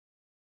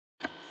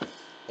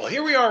Well,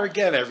 here we are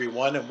again,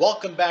 everyone, and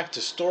welcome back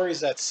to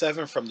Stories at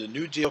 7 from the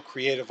New Deal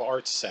Creative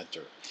Arts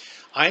Center.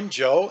 I'm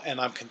Joe,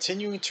 and I'm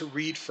continuing to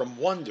read from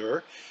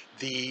Wonder,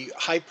 the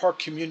Hyde Park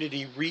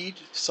Community Read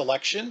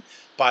selection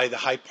by the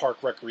Hyde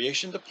Park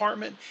Recreation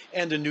Department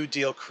and the New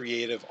Deal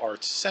Creative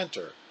Arts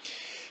Center.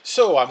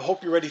 So I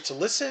hope you're ready to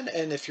listen,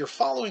 and if you're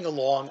following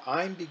along,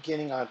 I'm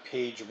beginning on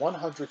page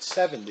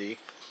 170,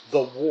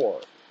 The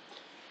War.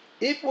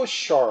 It was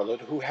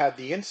Charlotte who had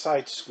the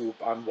inside scoop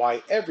on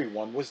why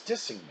everyone was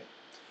dissing me.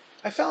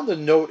 I found a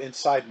note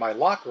inside my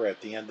locker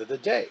at the end of the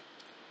day.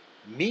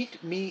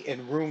 Meet me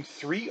in room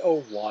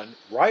 301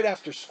 right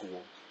after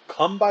school.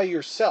 Come by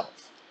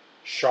yourself.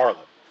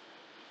 Charlotte.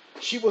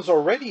 She was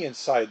already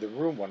inside the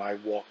room when I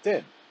walked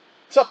in.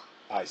 Sup,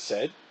 I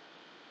said.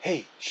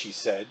 Hey, she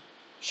said.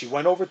 She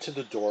went over to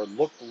the door,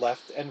 looked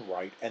left and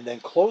right, and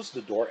then closed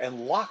the door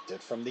and locked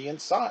it from the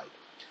inside.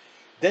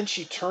 Then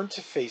she turned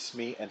to face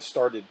me and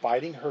started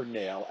biting her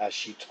nail as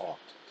she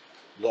talked.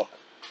 Look,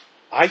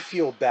 I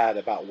feel bad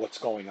about what's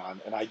going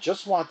on, and I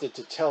just wanted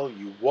to tell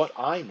you what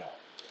I know.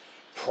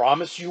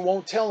 Promise you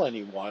won't tell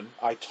anyone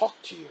I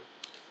talked to you.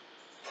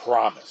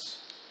 Promise.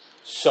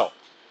 So,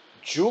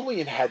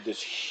 Julian had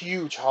this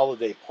huge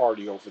holiday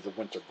party over the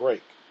winter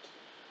break,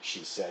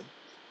 she said.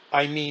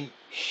 I mean,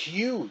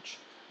 huge.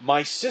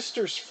 My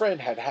sister's friend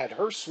had had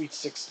her sweet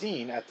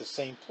 16 at the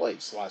same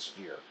place last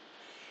year.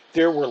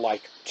 There were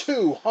like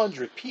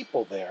 200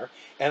 people there,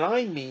 and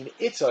I mean,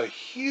 it's a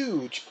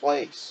huge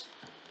place.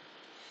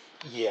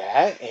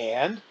 Yeah,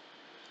 and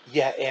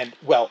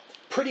well,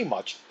 pretty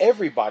much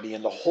everybody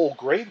in the whole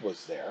grade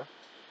was there.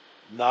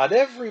 Not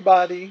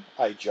everybody,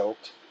 I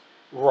joked.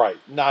 Right,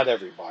 not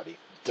everybody.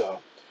 Duh.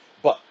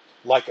 But,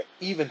 like,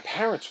 even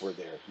parents were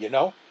there, you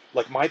know?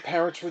 Like, my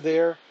parents were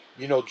there.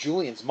 You know,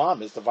 Julian's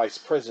mom is the vice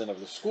president of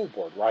the school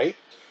board, right?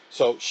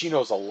 So she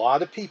knows a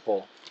lot of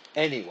people.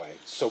 Anyway,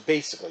 so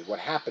basically, what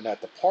happened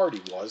at the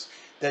party was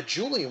that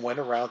Julian went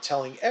around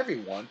telling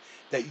everyone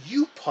that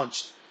you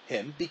punched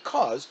him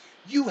because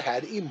you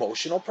had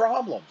emotional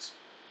problems.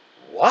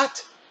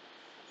 What?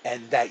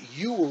 And that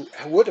you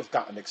would have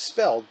gotten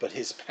expelled, but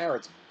his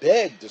parents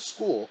begged the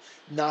school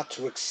not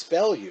to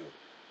expel you.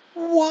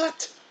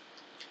 What?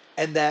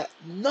 And that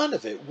none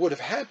of it would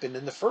have happened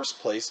in the first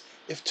place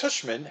if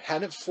Tushman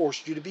hadn't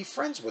forced you to be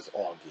friends with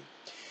Augie.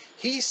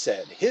 He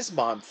said his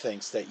mom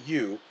thinks that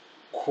you,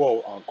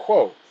 quote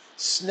unquote,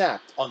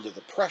 snapped under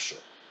the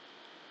pressure.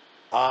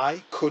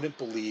 I couldn't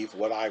believe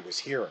what I was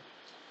hearing.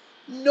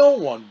 No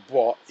one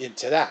bought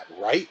into that,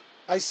 right?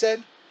 I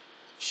said.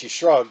 She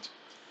shrugged.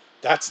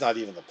 That's not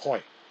even the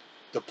point.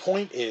 The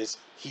point is,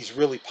 he's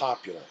really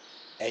popular.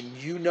 And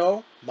you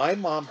know, my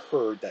mom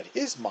heard that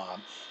his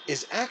mom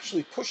is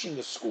actually pushing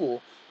the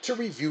school to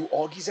review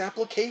Augie's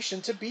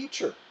application to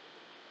Beecher.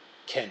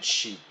 Can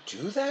she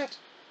do that?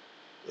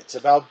 It's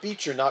about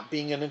Beecher not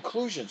being an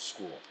inclusion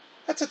school.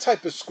 That's a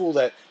type of school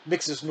that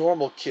mixes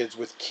normal kids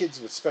with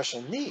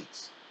special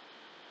needs.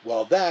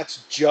 Well,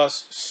 that's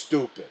just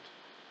stupid.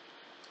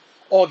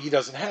 Augie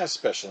doesn't have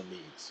special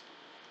needs.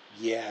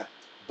 Yeah,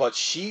 but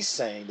she's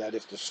saying that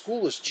if the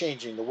school is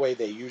changing the way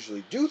they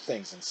usually do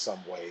things in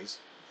some ways,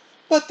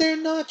 but they're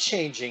not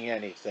changing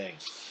anything.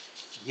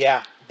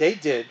 Yeah, they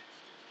did.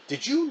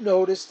 Did you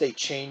notice they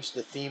changed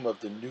the theme of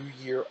the New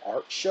Year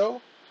art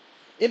show?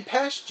 In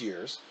past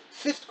years,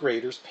 fifth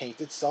graders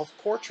painted self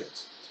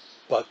portraits.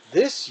 But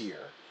this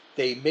year,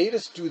 they made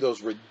us do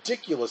those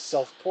ridiculous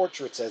self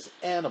portraits as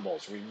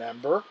animals,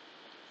 remember?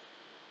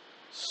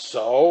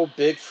 So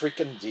big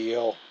freaking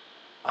deal.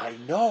 I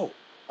know.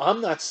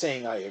 I'm not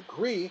saying I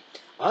agree.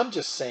 I'm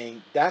just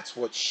saying that's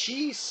what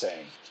she's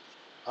saying.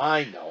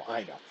 I know.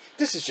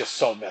 This is just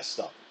so messed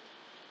up.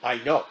 I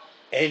know.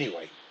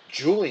 Anyway,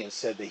 Julian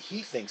said that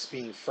he thinks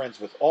being friends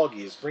with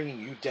Augie is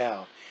bringing you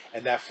down,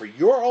 and that for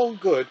your own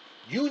good,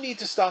 you need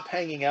to stop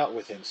hanging out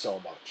with him so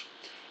much.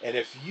 And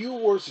if you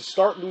were to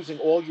start losing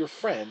all your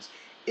friends,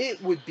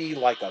 it would be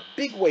like a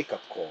big wake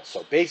up call.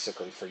 So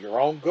basically, for your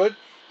own good,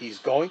 he's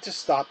going to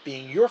stop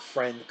being your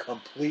friend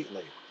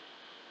completely.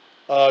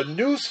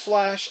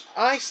 Newsflash,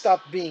 I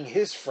stopped being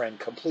his friend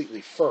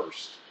completely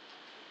first.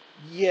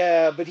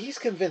 Yeah, but he's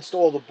convinced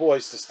all the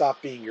boys to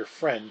stop being your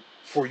friend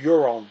for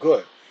your own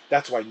good.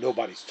 That's why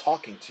nobody's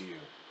talking to you.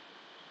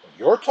 Well,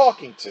 you're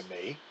talking to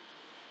me.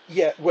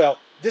 Yeah, well,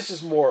 this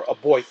is more a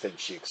boy thing,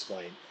 she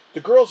explained. The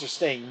girls are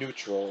staying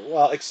neutral,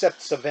 well,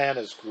 except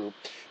Savannah's group,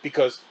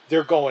 because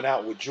they're going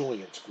out with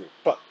Julian's group.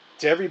 But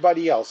to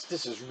everybody else,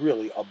 this is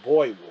really a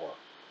boy war.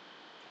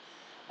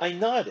 I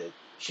nodded.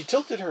 She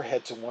tilted her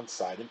head to one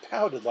side and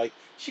pouted like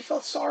she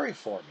felt sorry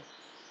for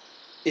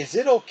me. Is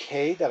it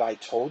okay that I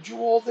told you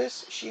all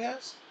this? She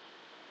asked.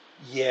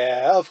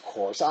 Yeah, of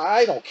course.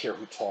 I don't care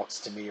who talks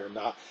to me or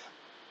not.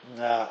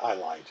 Nah, I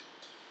lied.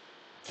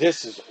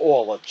 This is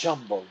all a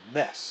jumbo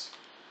mess.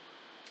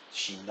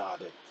 She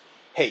nodded.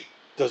 Hey,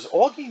 does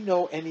Augie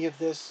know any of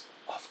this?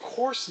 Of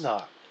course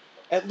not.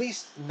 At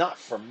least not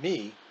from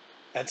me.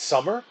 And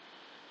Summer?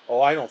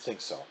 Oh, I don't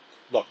think so.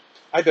 Look,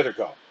 I better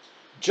go.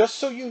 Just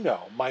so you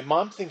know, my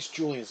mom thinks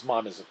Julian's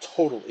mom is a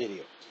total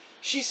idiot.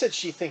 She said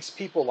she thinks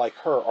people like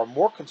her are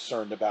more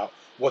concerned about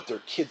what their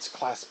kids'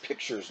 class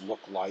pictures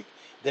look like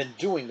than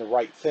doing the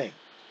right thing.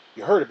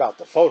 You heard about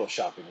the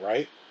photoshopping,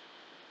 right?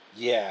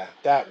 Yeah,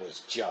 that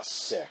was just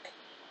sick.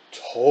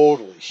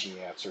 Totally, she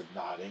answered,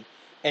 nodding.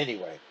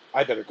 Anyway,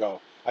 I better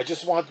go. I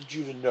just wanted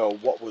you to know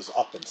what was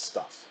up and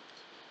stuff.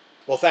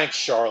 Well, thanks,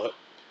 Charlotte.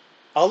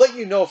 I'll let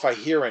you know if I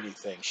hear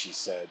anything, she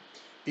said.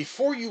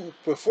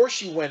 Before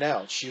she went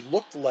out, she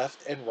looked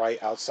left and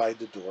right outside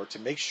the door to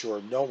make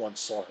sure no one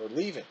saw her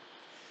leaving.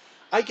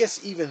 I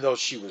guess even though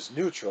she was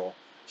neutral,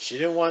 she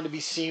didn't want to be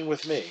seen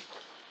with me.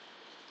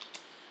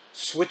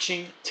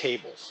 Switching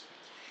tables.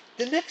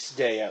 The next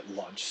day at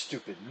lunch,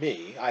 stupid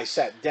me, I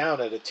sat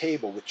down at a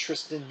table with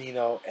Tristan,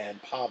 Nino,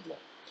 and Pablo.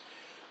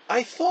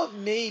 I thought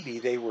maybe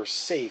they were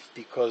safe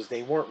because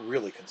they weren't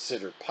really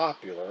considered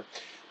popular,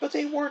 but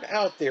they weren't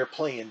out there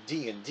playing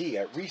D&D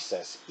at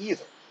recess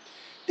either.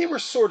 They were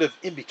sort of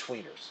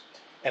in-betweeners.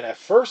 And at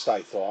first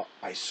I thought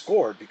I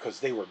scored because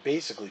they were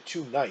basically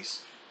too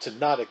nice to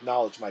not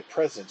acknowledge my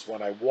presence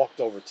when I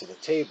walked over to the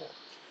table.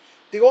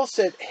 They all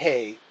said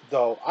hey,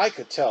 though I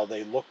could tell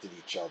they looked at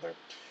each other.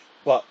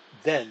 But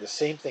then the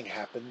same thing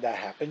happened that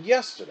happened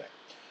yesterday.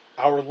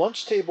 Our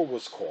lunch table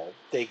was called,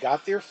 they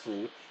got their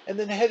food, and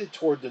then headed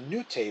toward the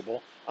new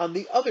table on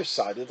the other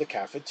side of the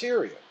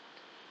cafeteria.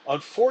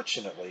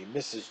 Unfortunately,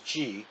 Mrs.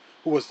 G,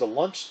 who was the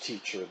lunch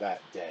teacher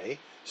that day,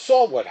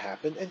 saw what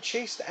happened and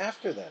chased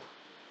after them.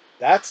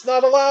 That's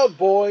not allowed,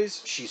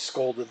 boys, she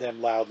scolded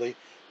them loudly.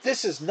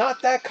 This is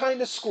not that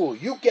kind of school.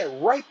 You get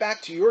right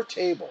back to your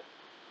table.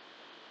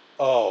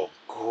 Oh,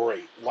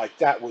 great, like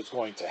that was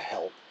going to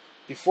help.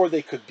 Before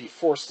they could be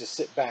forced to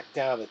sit back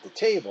down at the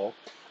table,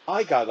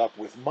 I got up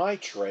with my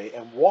tray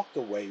and walked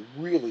away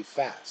really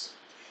fast.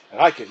 And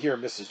I could hear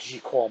Mrs. G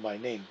call my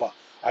name, but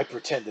I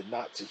pretended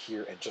not to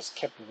hear and just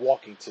kept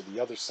walking to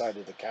the other side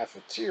of the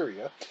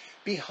cafeteria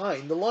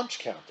behind the lunch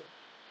counter.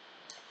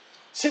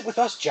 Sit with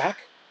us, Jack.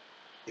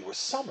 It was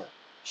Summer.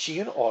 She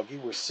and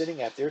Augie were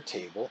sitting at their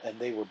table, and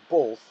they were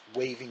both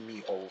waving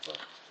me over.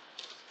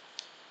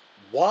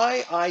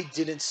 Why I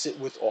didn't sit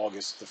with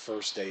August the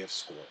first day of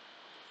school.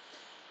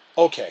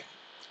 Okay,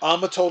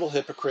 I'm a total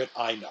hypocrite,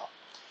 I know.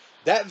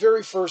 That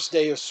very first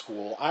day of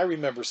school, I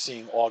remember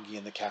seeing Augie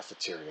in the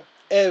cafeteria.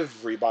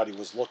 Everybody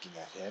was looking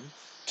at him,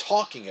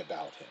 talking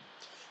about him.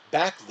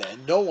 Back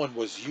then, no one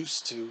was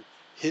used to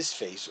his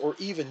face or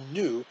even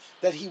knew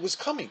that he was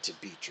coming to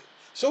Beecher.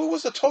 So it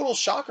was a total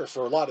shocker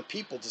for a lot of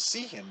people to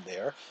see him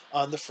there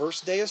on the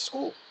first day of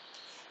school.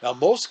 Now,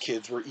 most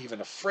kids were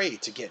even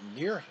afraid to get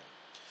near him.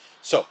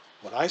 So,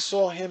 when I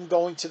saw him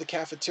going to the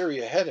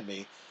cafeteria ahead of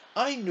me,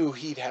 I knew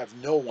he'd have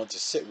no one to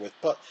sit with,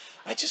 but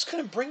I just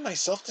couldn't bring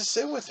myself to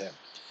sit with him.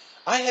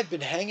 I had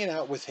been hanging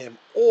out with him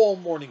all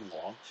morning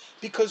long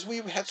because we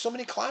had so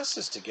many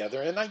classes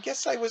together, and I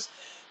guess I was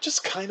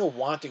just kind of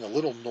wanting a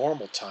little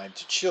normal time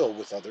to chill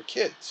with other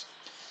kids.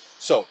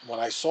 So, when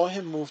I saw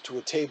him move to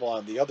a table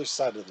on the other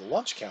side of the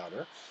lunch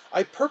counter,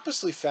 I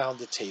purposely found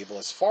the table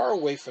as far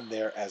away from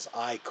there as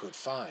I could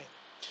find.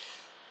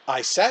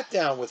 I sat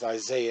down with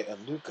Isaiah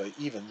and Luca,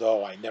 even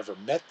though I never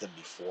met them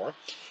before,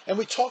 and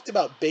we talked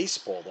about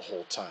baseball the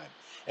whole time,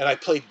 and I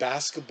played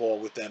basketball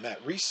with them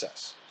at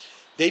recess.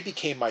 They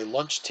became my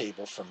lunch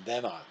table from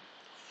then on.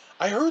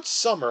 I heard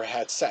Summer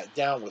had sat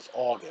down with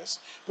August,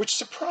 which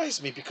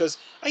surprised me because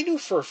I knew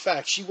for a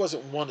fact she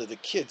wasn't one of the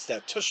kids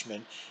that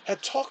Tushman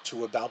had talked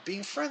to about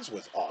being friends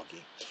with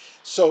Augie.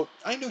 So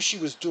I knew she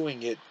was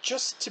doing it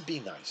just to be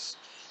nice.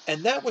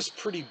 And that was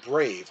pretty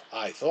brave,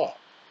 I thought.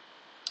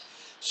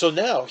 So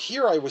now,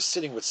 here I was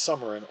sitting with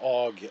Summer and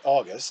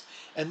August,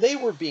 and they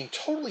were being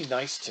totally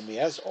nice to me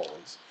as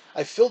always.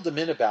 I filled them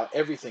in about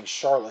everything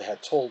Charlotte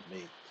had told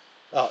me,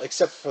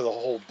 except for the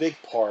whole big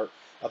part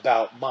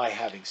about my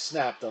having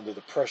snapped under the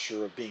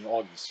pressure of being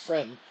Augie's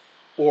friend,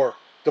 or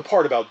the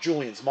part about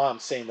Julian's mom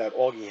saying that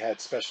Augie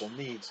had special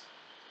needs,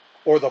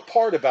 or the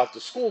part about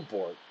the school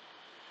board.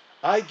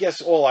 I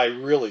guess all I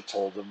really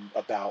told them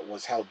about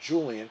was how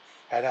Julian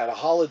had had a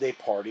holiday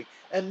party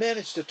and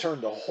managed to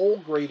turn the whole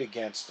grade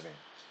against me.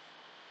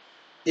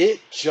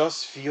 It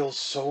just feels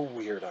so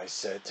weird, I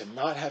said, to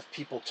not have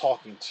people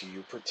talking to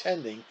you,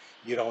 pretending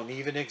you don't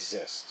even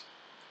exist.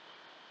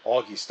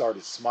 Augie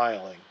started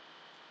smiling.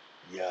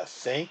 "You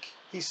think?"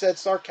 he said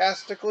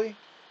sarcastically.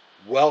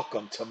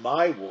 "Welcome to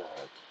my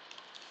world."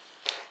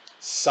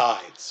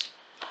 Sides.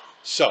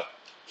 So,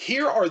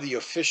 here are the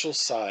official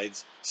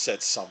sides,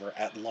 said Summer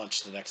at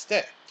lunch the next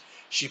day.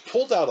 She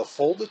pulled out a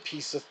folded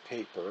piece of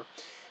paper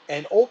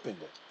and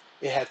opened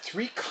it. It had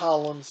 3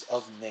 columns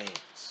of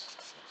names.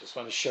 Just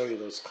want to show you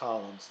those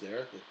columns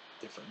there, the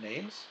different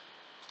names.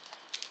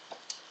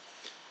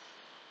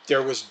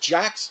 There was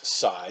Jack's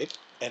side,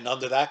 and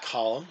under that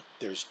column,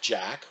 there's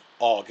Jack,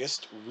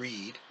 August,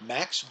 Reed,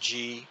 Max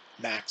G,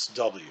 Max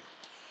W.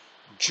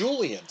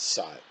 Julian's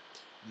side,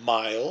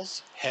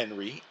 Miles,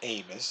 Henry,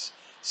 Amos,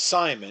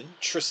 Simon,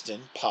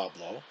 Tristan,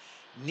 Pablo,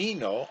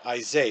 Nino,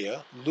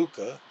 Isaiah,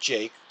 Luca,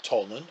 Jake,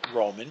 Tolan,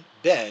 Roman,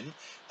 Ben,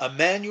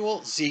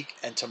 Emmanuel, Zeke,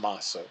 and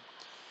Tommaso.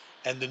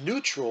 And the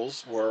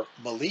neutrals were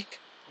Malik,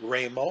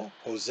 Ramo,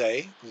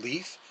 Jose,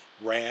 Leaf,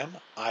 Ram,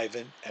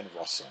 Ivan, and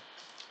Russell.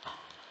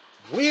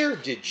 Where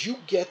did you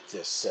get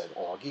this? Said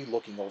Augie,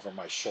 looking over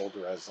my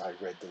shoulder as I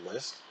read the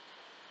list.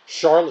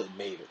 Charlotte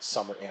made it,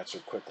 Summer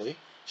answered quickly.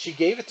 She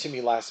gave it to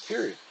me last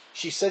period.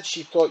 She said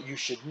she thought you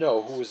should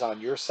know who was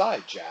on your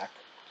side, Jack.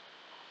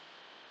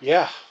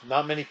 Yeah,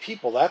 not many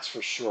people, that's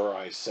for sure,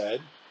 I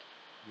said.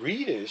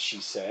 Reed is,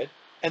 she said,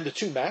 and the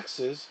two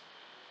Maxes.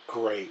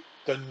 Great,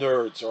 the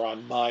nerds are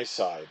on my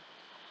side.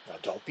 Now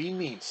don't be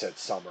mean, said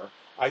Summer.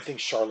 I think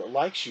Charlotte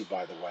likes you,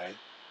 by the way.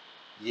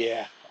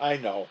 Yeah, I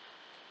know.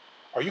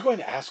 Are you going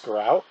to ask her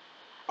out?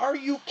 Are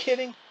you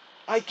kidding?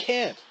 I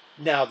can't,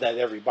 now that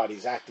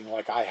everybody's acting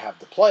like I have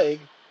the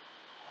plague.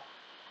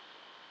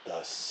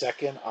 The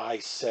second I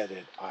said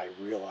it, I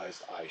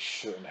realized I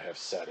shouldn't have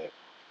said it.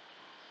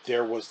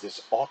 There was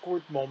this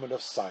awkward moment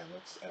of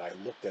silence, and I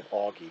looked at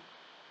Augie.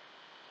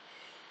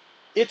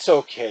 It's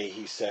okay,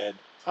 he said.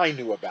 I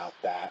knew about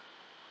that.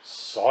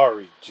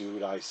 Sorry,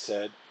 dude, I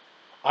said.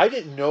 I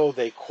didn't know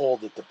they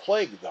called it the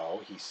plague,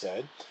 though, he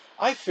said.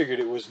 I figured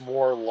it was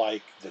more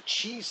like the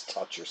cheese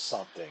touch or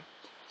something.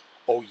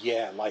 Oh,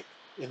 yeah, like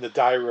in the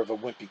Diary of a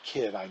Wimpy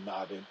Kid, I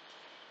nodded.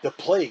 The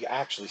plague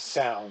actually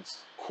sounds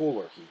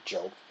cooler, he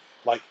joked,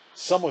 like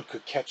someone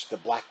could catch the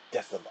black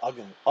death of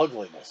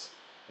ugliness.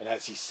 And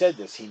as he said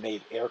this, he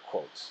made air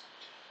quotes.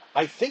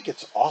 I think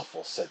it's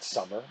awful, said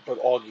Summer,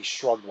 but Augie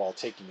shrugged while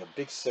taking a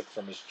big sip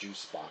from his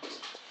juice box.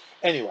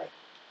 Anyway,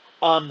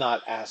 I'm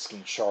not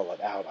asking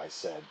Charlotte out, I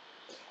said.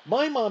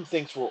 My mom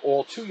thinks we're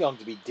all too young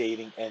to be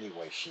dating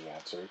anyway, she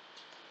answered.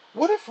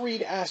 What if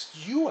Reed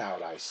asked you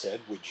out, I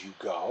said. Would you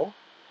go?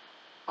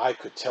 I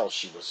could tell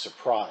she was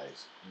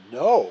surprised.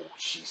 No,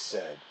 she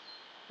said.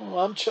 Well,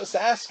 I'm just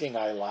asking,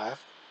 I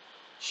laughed.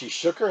 She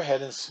shook her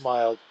head and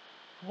smiled.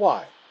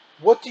 Why?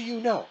 What do you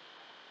know?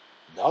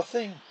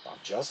 Nothing. I'm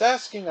just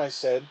asking, I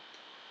said.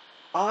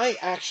 I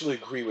actually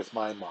agree with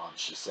my mom,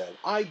 she said.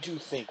 I do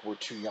think we're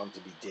too young to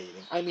be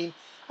dating. I mean,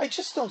 I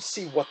just don't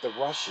see what the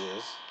rush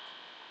is.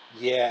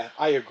 Yeah,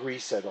 I agree,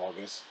 said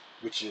August,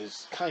 which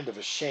is kind of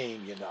a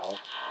shame, you know,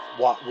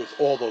 what with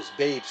all those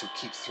babes who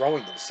keep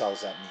throwing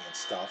themselves at me and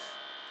stuff.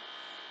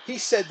 He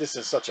said this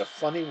in such a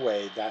funny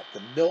way that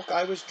the milk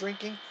I was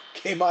drinking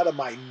came out of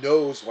my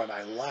nose when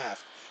I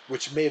laughed,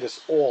 which made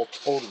us all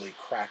totally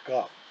crack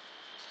up.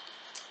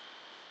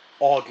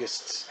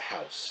 August's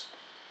house.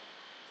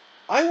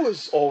 I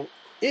was all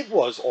It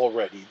was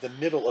already the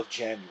middle of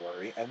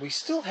January, and we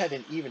still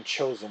hadn't even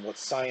chosen what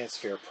science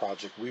fair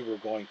project we were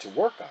going to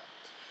work on.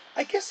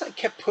 I guess I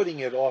kept putting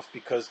it off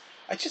because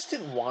I just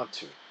didn't want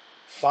to.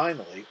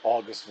 Finally,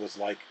 August was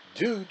like,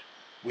 dude,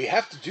 we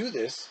have to do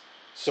this.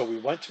 So we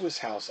went to his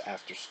house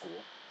after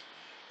school.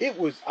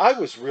 I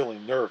was really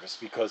nervous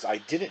because I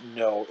didn't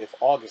know if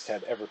August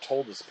had ever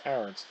told his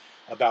parents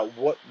about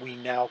what we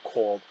now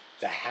called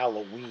the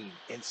Halloween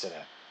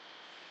incident.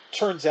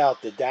 Turns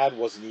out the dad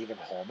wasn't even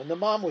home and the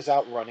mom was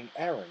out running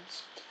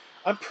errands.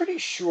 I'm pretty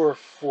sure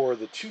for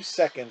the 2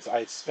 seconds I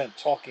had spent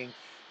talking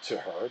to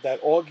her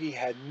that Augie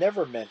had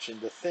never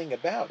mentioned a thing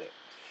about it.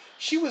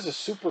 She was a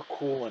super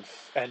cool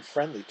and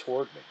friendly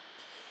toward me.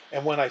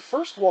 And when I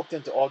first walked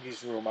into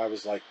Augie's room, I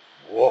was like,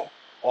 whoa,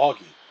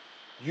 Augie,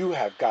 you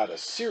have got a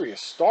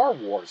serious Star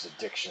Wars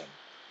addiction.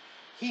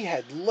 He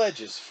had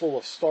ledges full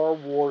of Star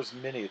Wars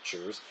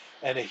miniatures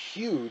and a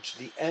huge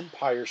The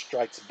Empire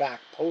Strikes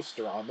Back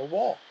poster on the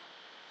wall.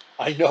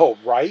 I know,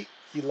 right?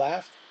 He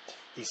laughed.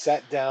 He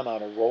sat down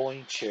on a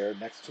rolling chair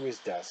next to his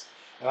desk,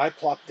 and I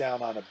plopped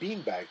down on a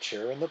beanbag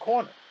chair in the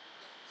corner.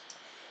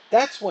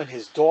 That's when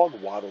his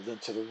dog waddled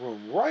into the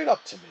room right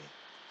up to me.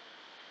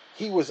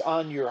 He was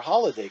on your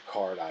holiday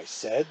card, I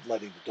said,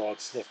 letting the dog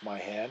sniff my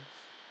hand.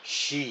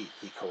 He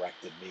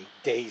corrected me,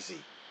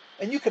 Daisy.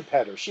 And you can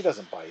pet her, she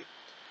doesn't bite.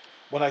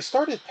 When I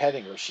started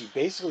petting her, she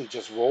basically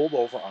just rolled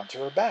over onto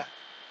her back.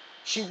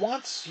 She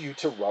wants you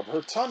to rub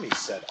her tummy,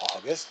 said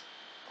August.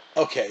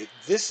 Okay,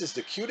 this is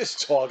the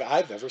cutest dog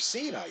I've ever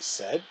seen, I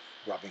said,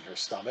 rubbing her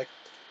stomach.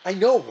 I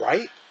know,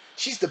 right?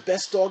 She's the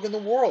best dog in the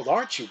world,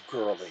 aren't you,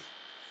 girlie?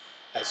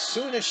 As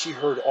soon as she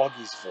heard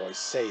Augie's voice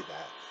say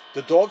that,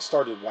 the dog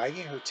started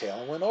wagging her tail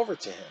and went over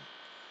to him.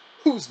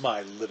 Who's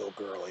my little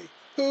girlie?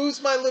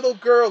 Who's my little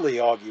girlie?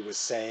 Augie was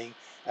saying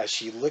as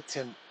she licked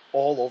him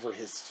all over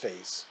his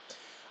face.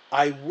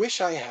 I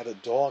wish I had a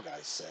dog, I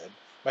said.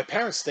 My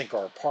parents think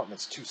our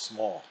apartment's too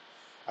small.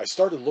 I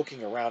started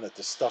looking around at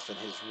the stuff in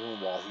his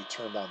room while he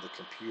turned on the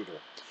computer.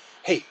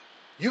 Hey,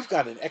 you've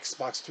got an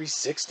Xbox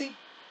 360?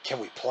 Can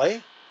we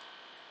play?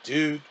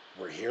 Dude,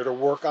 we're here to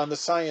work on the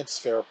science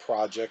fair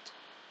project.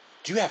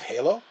 Do you have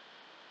Halo?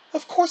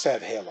 Of course I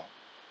have Halo.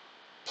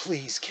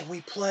 Please, can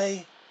we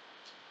play?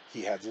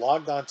 He had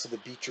logged on to the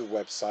Beecher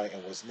website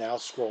and was now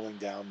scrolling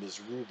down Ms.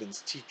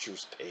 Rubin's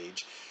teacher's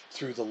page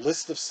through the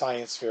list of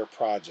science fair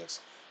projects.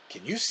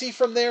 Can you see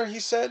from there? He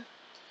said.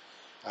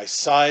 I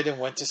sighed and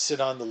went to sit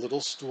on the little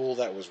stool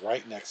that was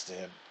right next to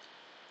him.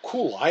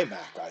 Cool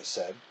iMac, I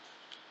said.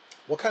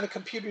 What kind of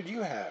computer do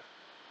you have?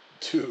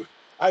 Dude,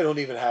 I don't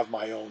even have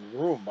my own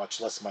room,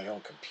 much less my own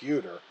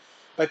computer.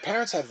 My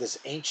parents have this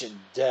ancient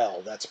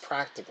Dell that's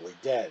practically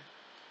dead.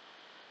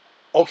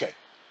 Okay,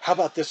 how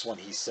about this one,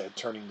 he said,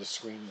 turning the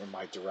screen in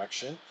my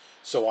direction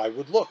so I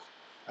would look.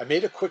 I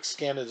made a quick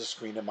scan of the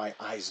screen and my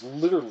eyes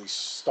literally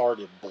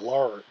started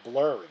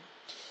blurring.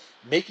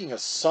 Making a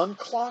sun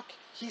clock,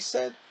 he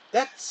said?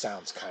 That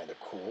sounds kind of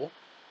cool.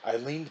 I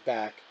leaned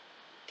back.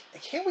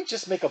 Can't we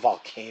just make a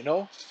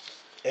volcano?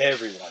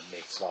 Everyone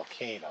makes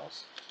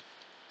volcanoes.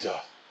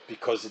 Duh,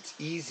 because it's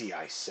easy,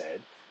 I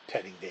said,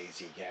 petting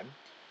Daisy again.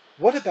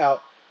 What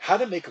about how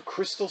to make a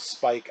crystal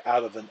spike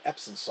out of an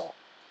Epsom salt?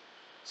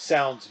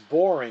 Sounds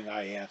boring,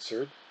 I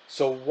answered.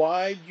 So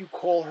why'd you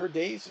call her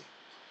Daisy?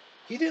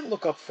 He didn't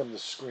look up from the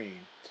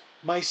screen.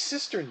 My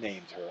sister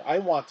named her. I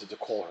wanted to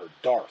call her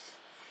Darth.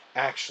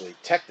 Actually,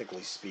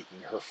 technically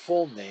speaking, her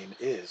full name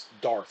is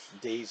Darth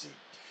Daisy.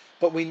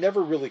 But we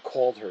never really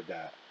called her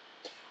that.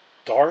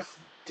 Darth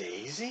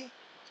Daisy?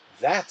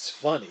 That's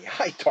funny.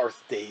 Hi,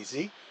 Darth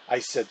Daisy, I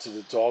said to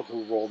the dog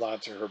who rolled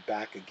onto her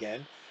back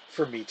again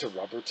for me to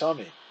rub her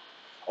tummy.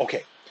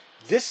 Okay,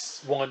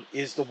 this one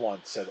is the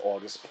one, said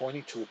August,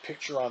 pointing to a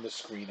picture on the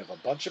screen of a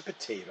bunch of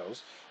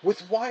potatoes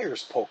with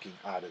wires poking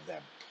out of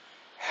them.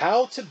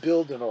 How to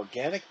build an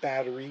organic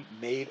battery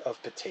made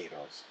of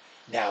potatoes.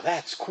 Now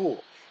that's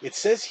cool. It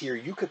says here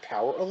you could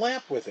power a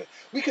lamp with it.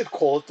 We could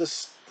call it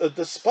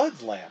the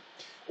Spud lamp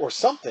or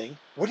something.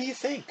 What do you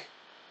think?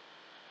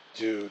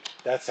 Dude,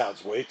 that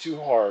sounds way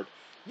too hard.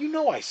 You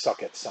know I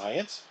suck at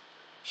science.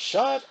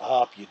 Shut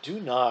up, you do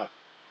not.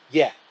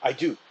 Yeah, I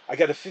do. I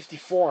got a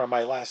 54 on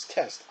my last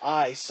test.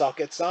 I suck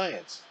at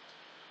science.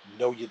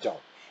 No, you don't.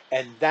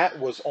 And that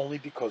was only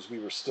because we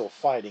were still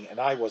fighting and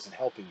I wasn't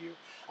helping you.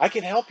 I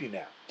can help you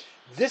now.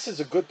 This is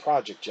a good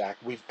project, Jack.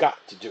 We've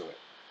got to do it.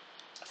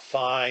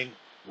 Fine,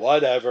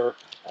 whatever,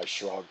 I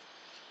shrugged.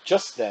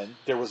 Just then,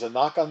 there was a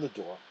knock on the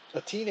door. A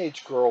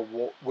teenage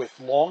girl with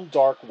long,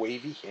 dark,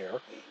 wavy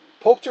hair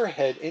poked her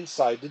head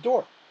inside the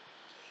door.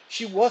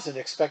 She wasn't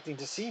expecting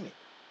to see me.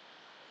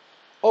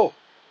 Oh,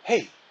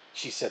 hey,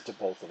 she said to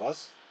both of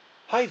us.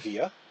 Hi,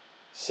 Via,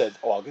 said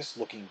August,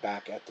 looking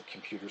back at the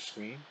computer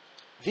screen.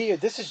 Via,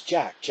 this is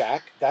Jack.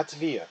 Jack, that's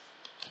Via.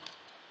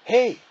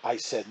 Hey, I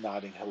said,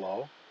 nodding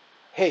hello.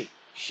 Hey,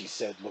 she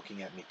said,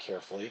 looking at me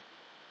carefully.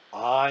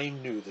 I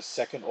knew the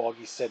second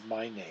Augie said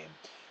my name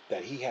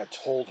that he had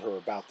told her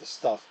about the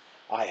stuff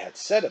I had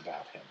said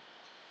about him.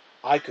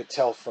 I could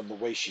tell from the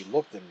way she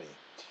looked at me.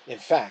 In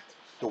fact,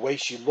 the way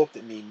she looked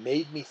at me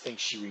made me think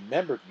she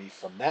remembered me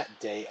from that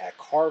day at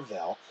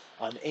Carvel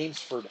on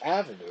Amesford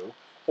Avenue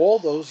all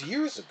those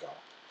years ago.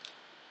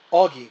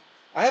 Augie,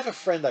 I have a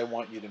friend I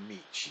want you to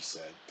meet, she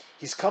said.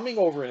 He's coming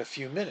over in a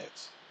few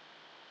minutes.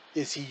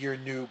 Is he your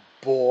new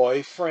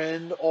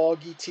boyfriend?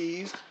 Augie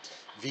teased.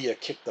 Via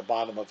kicked the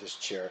bottom of his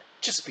chair.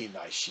 Just be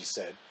nice, she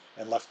said,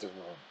 and left the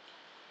room.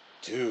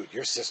 Dude,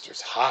 your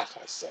sister's hot,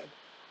 I said.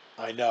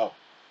 I know.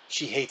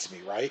 She hates me,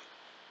 right?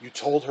 You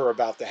told her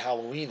about the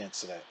Halloween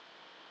incident.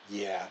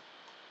 Yeah.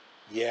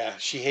 Yeah,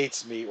 she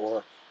hates me,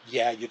 or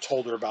yeah, you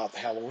told her about the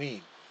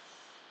Halloween.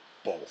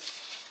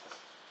 Both.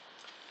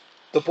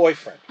 The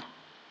boyfriend.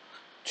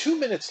 2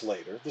 minutes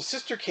later, the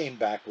sister came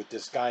back with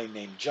this guy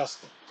named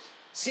Justin.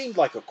 Seemed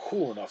like a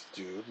cool enough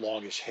dude,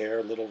 longish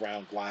hair, little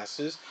round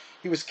glasses.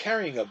 He was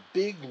carrying a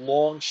big,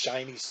 long,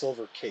 shiny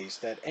silver case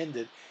that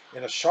ended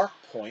in a sharp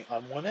point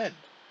on one end.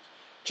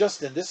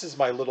 Justin, this is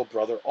my little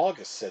brother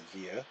August, said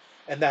Via,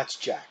 and that's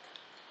Jack.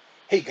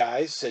 Hey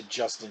guys, said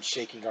Justin,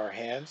 shaking our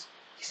hands.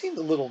 He seemed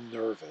a little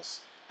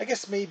nervous. I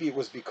guess maybe it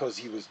was because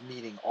he was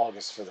meeting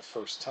August for the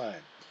first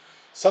time.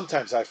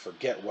 Sometimes I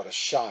forget what a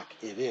shock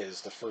it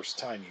is the first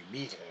time you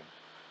meet him.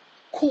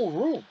 Cool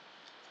room.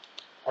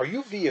 Are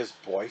you Via's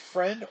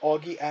boyfriend?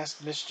 Augie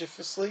asked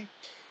mischievously,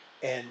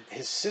 and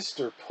his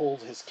sister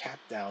pulled his cap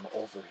down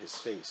over his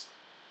face.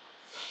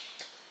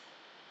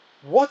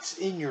 What's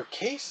in your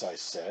case? I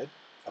said.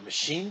 A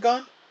machine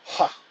gun?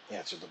 Ha,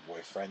 answered the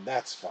boyfriend.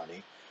 That's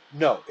funny.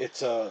 No,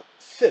 it's a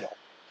fiddle.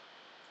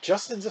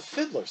 Justin's a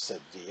fiddler,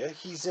 said Via.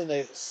 He's in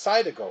a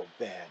Sidago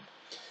band.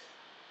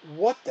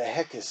 What the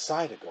heck is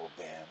Sidago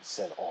band?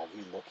 Said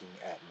Augie, looking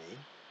at me.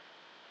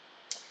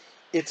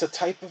 It's a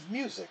type of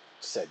music,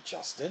 said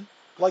Justin,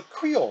 like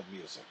Creole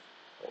music.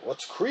 Well,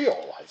 what's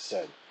Creole? I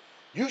said.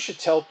 You should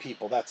tell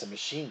people that's a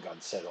machine gun,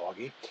 said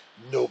Augie.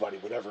 Nobody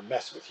would ever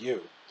mess with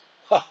you.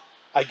 Ha!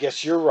 I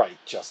guess you're right,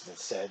 Justin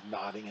said,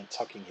 nodding and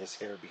tucking his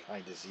hair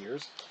behind his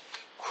ears.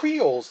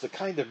 Creole's the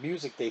kind of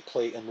music they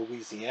play in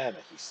Louisiana,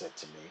 he said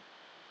to me.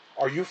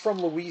 Are you from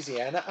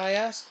Louisiana? I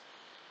asked.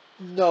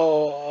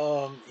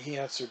 No, he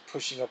answered,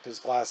 pushing up his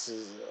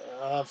glasses.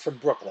 I'm from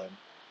Brooklyn.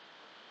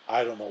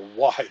 I don't know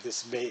why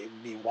this made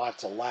me want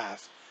to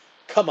laugh.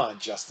 Come on,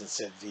 Justin,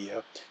 said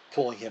Via,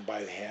 pulling him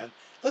by the hand.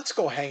 Let's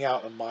go hang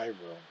out in my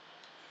room.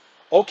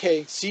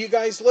 Okay, see you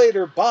guys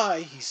later.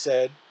 Bye, he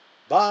said.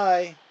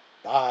 Bye.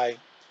 Bye.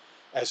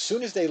 As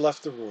soon as they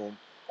left the room,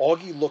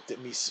 Augie looked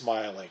at me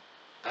smiling.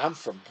 I'm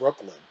from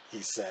Brooklyn,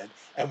 he said,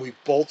 and we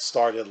both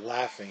started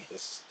laughing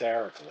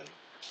hysterically.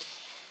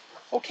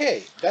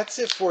 Okay, that's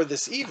it for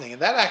this evening,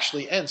 and that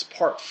actually ends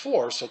part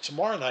 4, so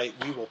tomorrow night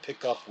we will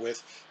pick up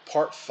with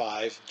part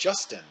 5,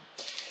 Justin.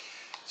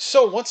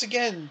 So, once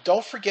again,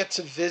 don't forget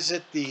to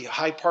visit the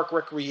Hyde Park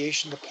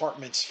Recreation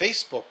Department's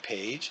Facebook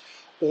page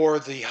or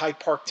the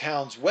Hyde Park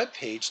Town's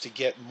webpage to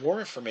get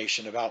more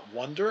information about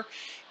Wonder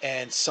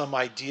and some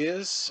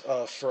ideas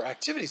for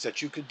activities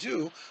that you could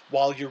do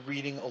while you're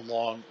reading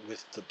along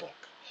with the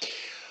book.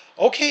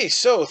 Okay,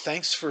 so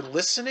thanks for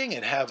listening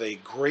and have a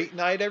great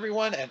night,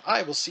 everyone, and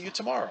I will see you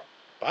tomorrow.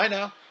 Bye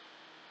now.